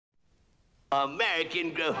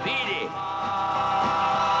American Graffiti.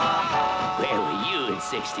 Where were you in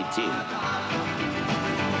 '62?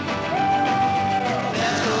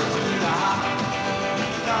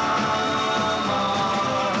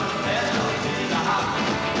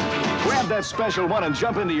 Grab that special one and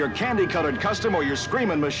jump into your candy-colored custom or your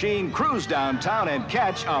screaming machine, cruise downtown and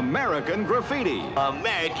catch American Graffiti.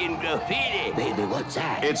 American Graffiti? Baby, what's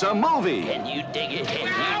that? It's a movie. Can you dig it? Can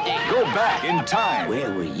you dig it? Go back in time.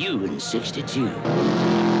 Where were you in '62?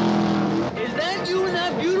 Is that you in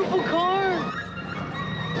that beautiful car?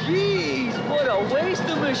 Jeez, what a waste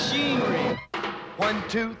of machinery. 1,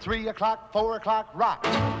 2, 3 o'clock, 4 o'clock, rock.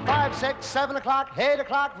 5, 6, 7 o'clock, 8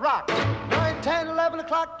 o'clock, rock. 9, 10, 11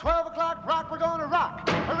 o'clock, 12 o'clock, rock. We're gonna rock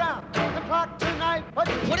around the clock tonight. What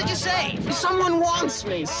did you say? Someone wants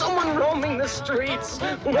me. Someone roaming the streets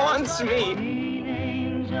wants me.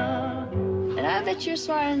 And I bet you're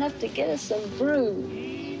smart enough to get us some brew.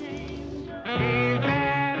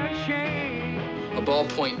 A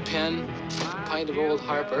ballpoint pen, a pint of Old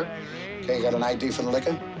Harper. Okay, you got an ID for the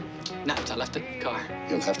liquor? Nah, I left it in the car.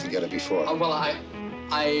 You'll have to get it before. Oh, well, I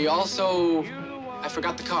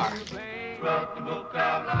forgot the car.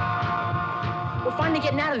 We're finally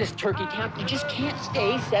getting out of this turkey town. You just can't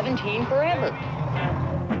stay 17 forever.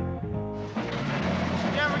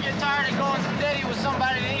 You ever get tired of going steady with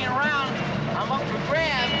somebody that ain't around? I'm up for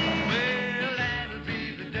grabs. Well, that'll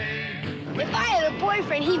be the day. If I had a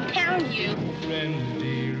boyfriend, he'd pound you.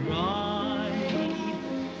 Wednesday ride,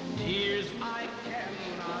 tears I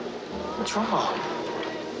cannot. What's wrong?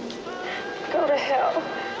 Go to hell.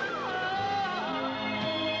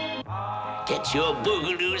 Get your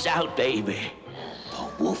boogaloos out, baby.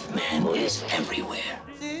 The Wolfman is everywhere.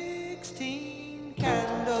 16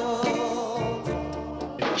 candles.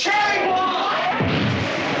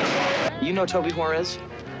 You know Toby Juarez?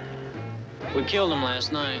 We killed him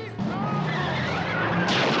last night.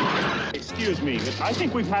 Excuse me, I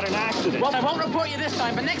think we've had an accident. Well, I won't report you this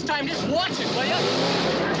time, but next time just watch it, will you?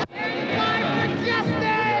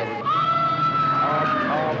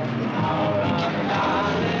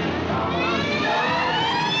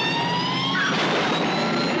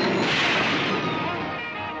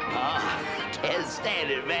 Can't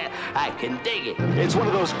stand it, man. I can dig it. It's one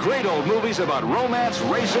of those great old movies about romance,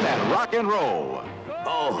 racing, and rock and roll.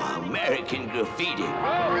 Oh, American Graffiti.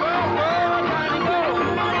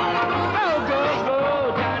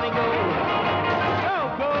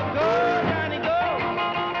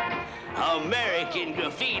 American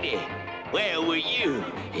Graffiti. Where were you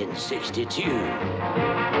in '62?